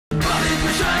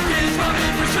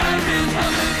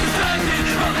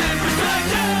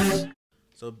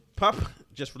So PUP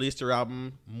just released their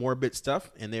album Morbid Stuff,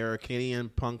 and they're a Canadian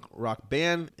punk rock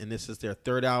band, and this is their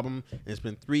third album. And it's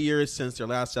been 3 years since their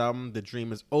last album, The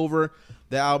Dream Is Over.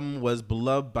 The album was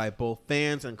beloved by both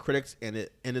fans and critics, and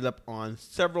it ended up on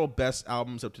several best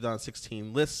albums of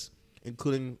 2016 lists,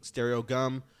 including Stereo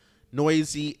Gum,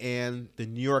 Noisy, and the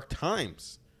New York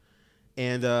Times.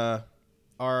 And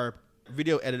our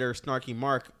video editor, Snarky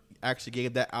Mark, actually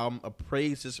gave that album a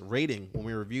praises rating when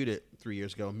we reviewed it 3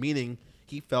 years ago, meaning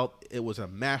he felt it was a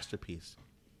masterpiece.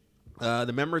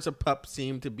 The members of PUP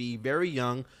seem to be very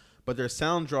young, but their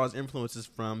sound draws influences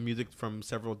from music from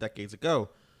several decades ago.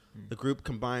 The group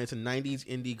combines the 90s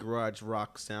indie garage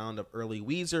rock sound of early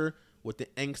Weezer with the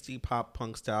angsty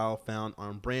pop-punk style found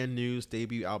on Brand New's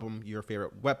debut album, Your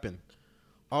Favorite Weapon.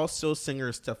 Also,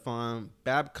 singer Stefan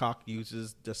Babcock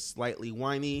uses the slightly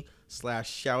whiny /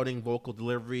 shouting vocal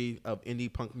delivery of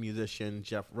indie punk musician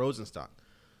Jeff Rosenstock.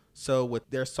 So with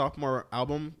their sophomore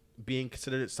album being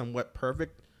considered somewhat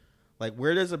perfect, like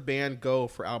where does a band go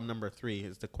for album number 3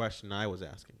 is the question I was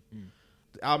asking.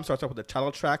 The album starts off with the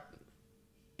title track,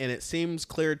 and it seems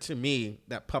clear to me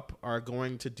that PUP are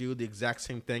going to do the exact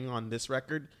same thing on this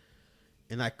record,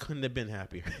 and I couldn't have been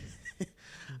happier.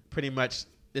 Pretty much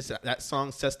that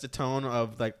song sets the tone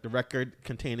of like the record,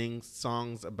 containing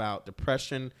songs about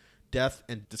depression, death,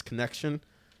 and disconnection.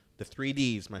 The 3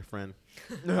 Ds, my friend.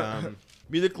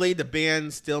 Musically, the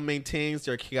band still maintains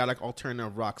their chaotic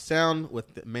alternative rock sound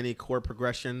with many chord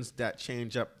progressions that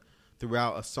change up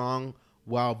throughout a song,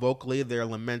 while vocally they're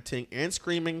lamenting and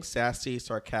screaming sassy,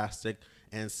 sarcastic,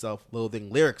 and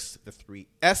self-loathing lyrics, the 3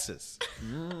 S's.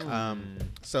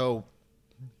 So,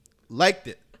 liked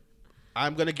it.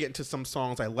 I'm going to get into some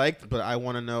songs I liked, but I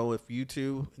want to know if you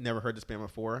two never heard this band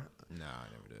before. No, I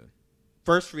never did.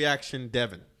 First reaction,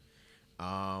 Devin.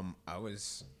 I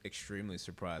was extremely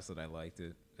surprised that I liked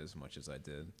it as much as I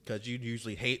did. Because you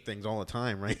usually hate things all the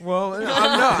time, right? Well,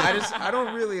 I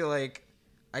don't really like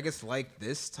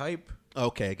this type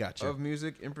Okay, gotcha. of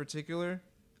music in particular.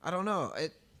 I don't know.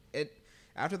 It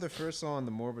after the first song,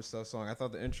 the Morbid Stuff song, I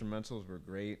thought the instrumentals were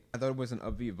great. I thought it was an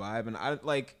upbeat vibe, and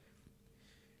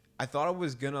I thought I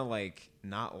was gonna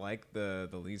not like the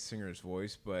lead singer's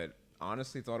voice, but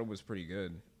honestly thought it was pretty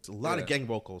good. It's a lot of gang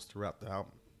vocals throughout the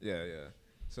album. Yeah.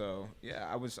 So yeah,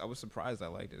 I was surprised I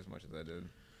liked it as much as I did.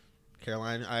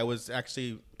 Caroline, I was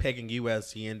actually pegging you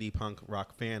as the indie punk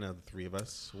rock fan of the 3 of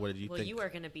us. What did you think? Well, you are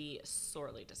going to be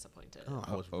sorely disappointed. Oh,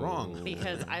 I was wrong.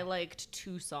 Because I liked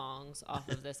 2 songs off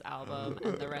of this album,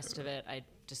 and the rest of it I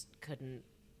just couldn't.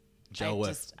 Gel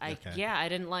with. Yeah, I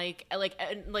didn't like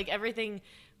everything.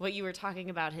 What you were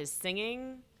talking about, his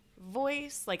singing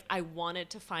voice, I wanted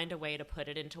to find a way to put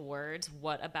it into words.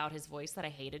 What about his voice that I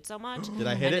hated so much? Did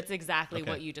I hit it? It's exactly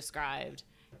what you described.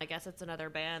 I guess it's another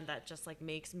band that just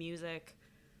makes music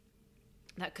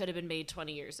that could have been made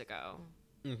 20 years ago.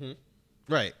 Mm-hmm.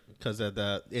 Right, because of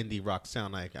the indie rock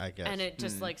sound, I guess. And it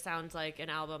just sounds like an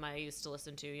album I used to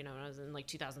listen to, when I was in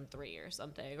 2003 or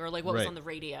something, or what was on the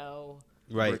radio.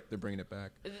 Right, they're bringing it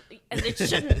back, and they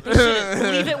shouldn't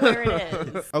leave it where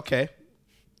it is. Okay,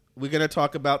 we're gonna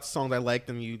talk about songs I liked,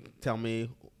 and you tell me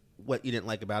what you didn't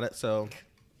like about it. So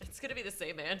it's gonna be the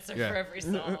same answer for every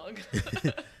song.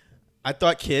 I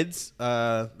thought Kids,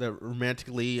 the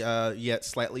romantically yet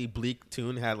slightly bleak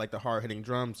tune, had the hard-hitting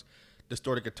drums,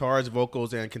 distorted guitars,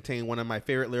 vocals, and contained one of my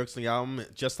favorite lyrics in the album.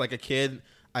 Just like a kid,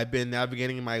 I've been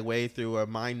navigating my way through a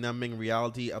mind-numbing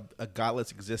reality of a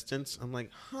godless existence. I'm like,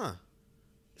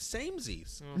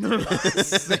 samesies.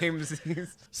 Samesies.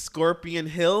 Scorpion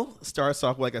Hill starts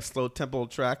off with a slow tempo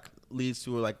track, leads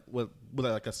to with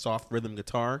a soft rhythm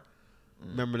guitar.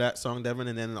 Remember that song, Devin?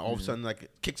 And then all of a sudden, it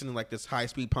kicks into this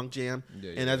high-speed punk jam.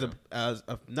 As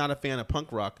not a fan of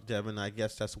punk rock, Devin, I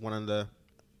guess that's one of the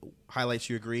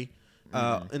highlights. You agree?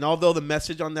 And although the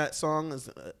message on that song is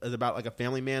about a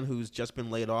family man who's just been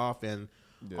laid off and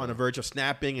on the verge of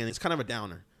snapping, and it's kind of a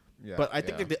downer. Yeah, but I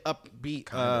think the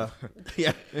upbeat,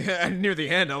 near the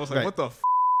end, I was like, "What the?"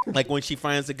 When she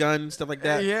finds the gun, stuff like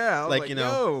that. Yeah, I was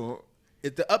yo.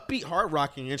 The upbeat, hard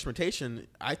rocking instrumentation,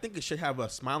 I think it should have a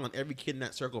smile on every kid in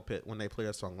that circle pit when they play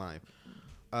that song live.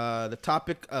 The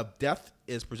topic of death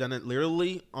is presented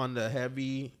literally on the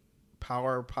heavy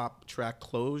power pop track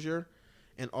Closure,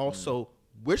 and also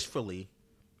wishfully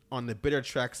on the bitter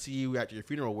track See You at Your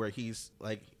Funeral, where he's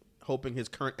hoping his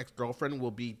current ex-girlfriend will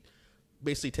be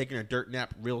basically taking a dirt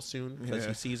nap real soon because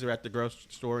he sees her at the grocery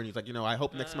store, and he's like, I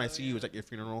hope next time I see you is at your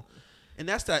funeral. And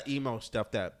that's that emo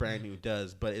stuff that Brand New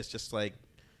does, but it's just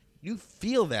you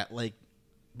feel that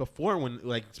before when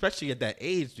especially at that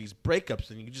age, these breakups,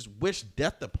 and you just wish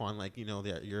death upon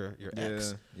your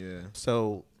ex. Yeah.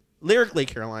 So lyrically,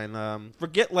 Caroline,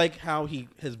 forget like how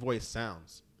his voice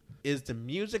sounds. Is the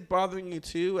music bothering you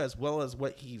too, as well as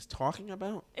what he's talking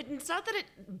about? It's not that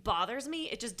it bothers me.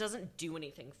 It just doesn't do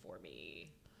anything for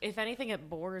me. If anything, it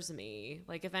bores me.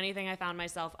 Like, if anything, I found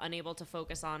myself unable to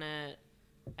focus on it.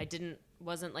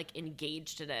 Wasn't like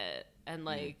engaged in it. And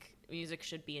like, music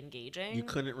should be engaging. You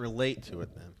couldn't relate to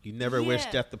it then. You never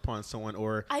wished death upon someone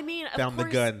or found the of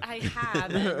course gun. I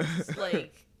have. And,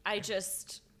 like, I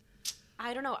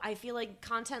don't know. I feel like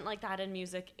content like that in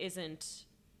music isn't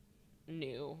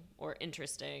new or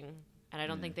interesting. And I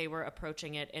don't think they were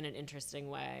approaching it in an interesting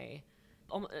way.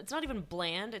 It's not even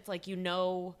bland. It's like, you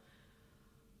know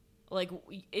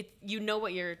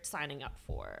what you're signing up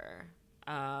for.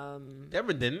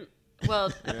 Never didn't.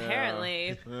 Well,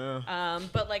 apparently. Yeah.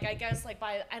 But like, I guess like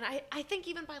I think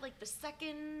even by like the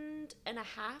second and a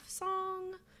half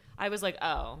song, I was like,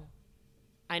 oh,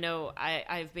 I know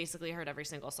I've basically heard every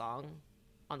single song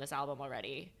on this album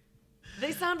already.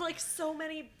 They sound like so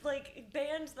many like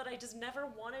bands that I just never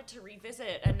wanted to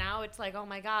revisit, and now it's like, oh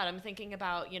my god, I'm thinking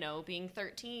about being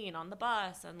 13 on the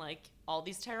bus and like all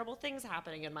these terrible things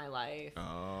happening in my life.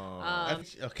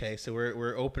 Okay, so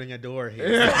we're opening a door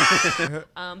here.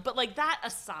 But like that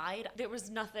aside, there was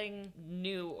nothing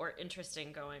new or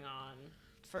interesting going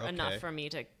on enough for me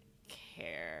to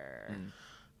care.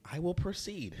 I will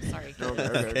proceed. Sorry.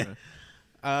 Okay.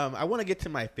 I want to get to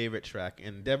my favorite track,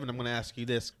 and Devin, I'm going to ask you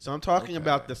this. So I'm talking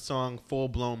about the song Full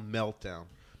Blown Meltdown,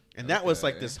 and that was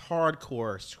like this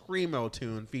hardcore screamo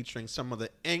tune featuring some of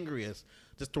the angriest,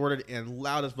 distorted, and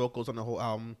loudest vocals on the whole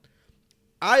album.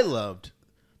 I loved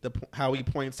how he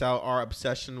points out our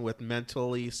obsession with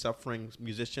mentally suffering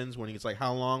musicians when he's like,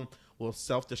 how long will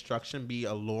self-destruction be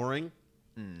alluring?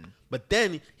 But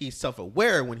then he's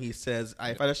self-aware when he says,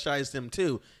 I fetishize them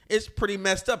too. It's pretty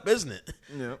messed up, isn't it?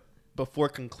 Yep. Before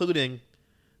concluding,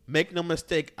 make no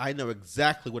mistake, I know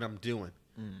exactly what I'm doing.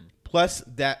 Plus,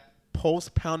 that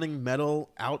post-pounding metal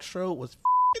outro was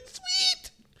f***ing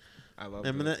sweet. I love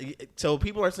it. So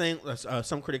people are saying,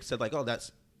 some critics said like, oh,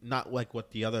 that's not like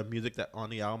what the other music that on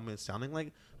the album is sounding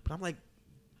like. But I'm like,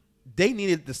 they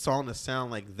needed the song to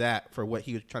sound like that for what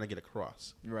he was trying to get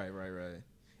across. Right.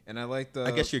 And I like the...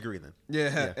 I guess you agree then.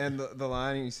 Yeah. And the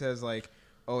line he says like,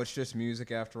 oh, it's just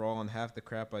music after all, and half the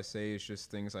crap I say is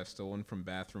just things I've stolen from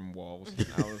bathroom walls. And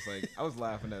I was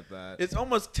laughing at that. It's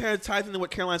almost ties into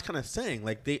what Caroline's kind of saying.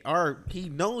 Like he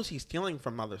knows he's stealing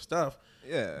from other stuff.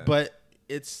 Yeah. But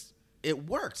it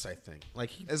works, I think.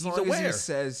 Like as he's long aware. as he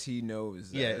says he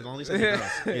knows. That. Yeah, as long as he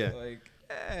says he knows. Yeah. Like,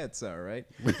 it's all right.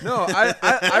 No,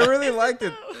 I really liked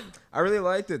it. I really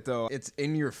liked it though. It's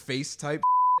in your face type.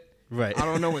 Right. I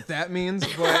don't know what that means,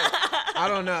 but I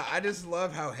don't know. I just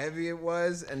love how heavy it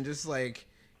was and just like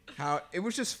how it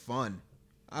was just fun.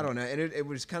 I don't know. And it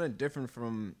was kind of different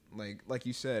from like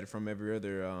you said, from every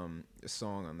other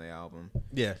song on the album.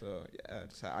 Yeah. So yeah,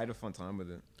 I had a fun time with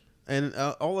it. And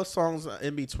all the songs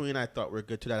in between I thought were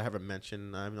good too that I haven't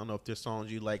mentioned. I don't know if there's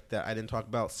songs you like that I didn't talk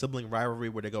about. Sibling Rivalry,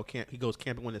 where he goes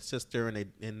camping with his sister,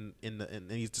 and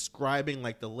he's describing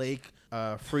like the lake,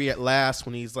 Free at Last,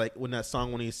 when he's like when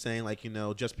he's saying like,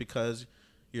 just because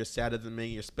you're sadder than me,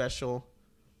 you're special.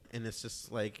 And it's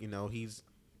just like, he's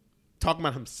talking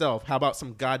about himself. How about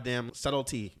some goddamn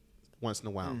subtlety once in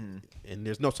a while? And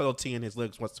there's no subtlety in his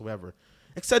lyrics whatsoever,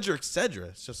 et cetera, et cetera.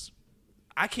 It's just,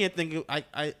 I can't think of,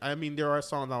 I mean, there are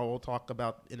songs I will talk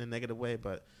about in a negative way,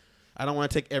 but I don't want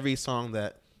to take every song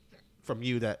from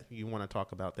you that you want to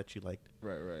talk about that you liked.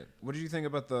 Right. What did you think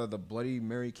about the Bloody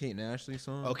Mary Kate and Ashley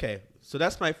song? Okay, so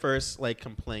that's my first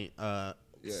complaint,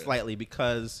 slightly,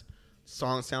 because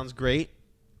song sounds great.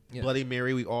 Yeah. Bloody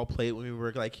Mary, we all played when we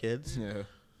were like kids. Yeah.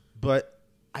 But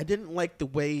I didn't like the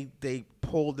way they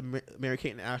pulled the Mary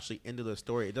Kate and Ashley into the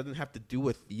story. It doesn't have to do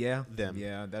with them.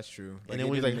 Yeah, that's true. And then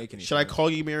when he's like, should I call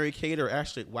you Mary Kate or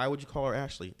Ashley? Why would you call her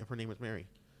Ashley if her name was Mary?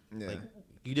 Yeah. Like,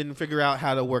 you didn't figure out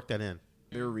how to work that in.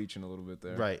 They were reaching a little bit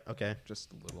there. Right, okay.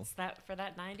 Just a little. It's that for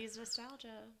that 90s nostalgia.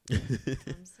 That's what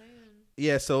I'm saying.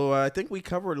 Yeah, so I think we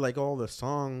covered like all the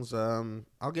songs.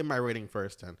 I'll give my rating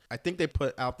first then. I think they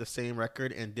put out the same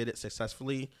record and did it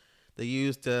successfully. They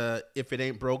used if it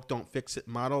ain't broke, don't fix it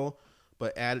model,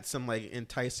 but added some like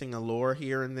enticing allure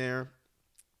here and there.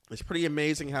 It's pretty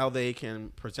amazing how they can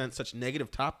present such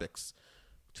negative topics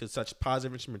to such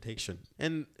positive instrumentation.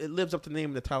 And it lives up to the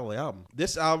name of the title of the album.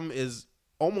 This album is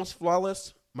almost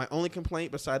flawless. My only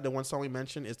complaint, beside the one song we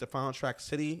mentioned, is the final track,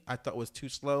 City. I thought was too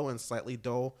slow and slightly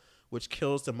dull, which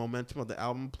kills the momentum of the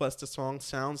album. Plus, the song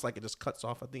sounds like it just cuts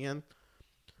off at the end.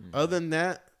 Other than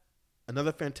that,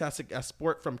 another fantastic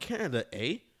sport from Canada,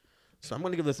 eh? So I'm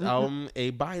going to give this album a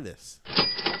buy this.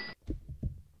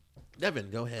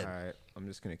 Devin, go ahead. All right. I'm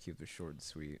just gonna keep this short and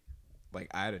sweet. Like,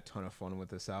 I had a ton of fun with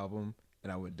this album,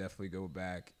 and I would definitely go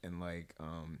back and like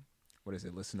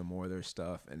listen to more of their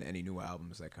stuff and any new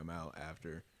albums that come out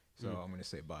after. So I'm gonna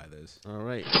say buy this. All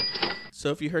right.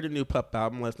 So if you heard a new PUP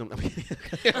album, let us know. Well,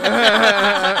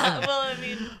 I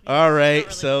mean. All right.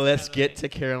 Really So let's get to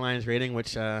Caroline's rating,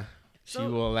 which she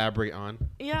will elaborate on.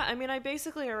 Yeah, I mean, I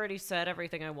basically already said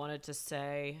everything I wanted to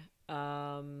say.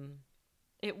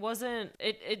 It wasn't.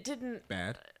 It didn't.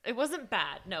 Bad. It wasn't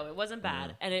bad. No, it wasn't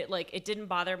bad, and it didn't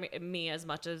bother me as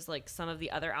much as like some of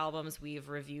the other albums we've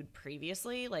reviewed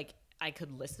previously. Like, I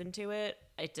could listen to it.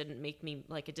 It didn't make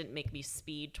me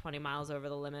speed 20 miles over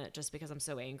the limit just because I'm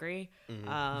so angry.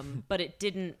 But it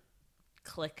didn't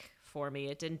click for me.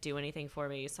 It didn't do anything for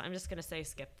me. So I'm just gonna say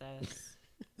skip this.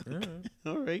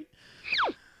 All right.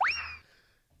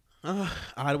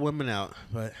 Odd woman out,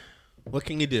 but what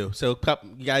can you do? So PUP,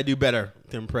 you gotta do better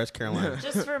to impress Caroline.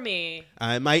 Just for me.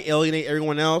 It might alienate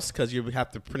everyone else because you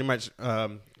have to pretty much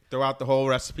throw out the whole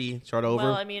recipe, start over.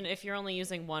 Well, I mean, if you're only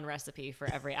using one recipe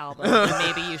for every album, then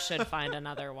maybe you should find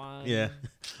another one. Yeah.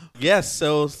 Yes.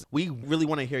 So we really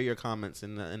want to hear your comments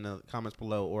in the comments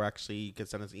below, or actually you can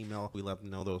send us an email. We love to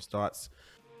know those thoughts.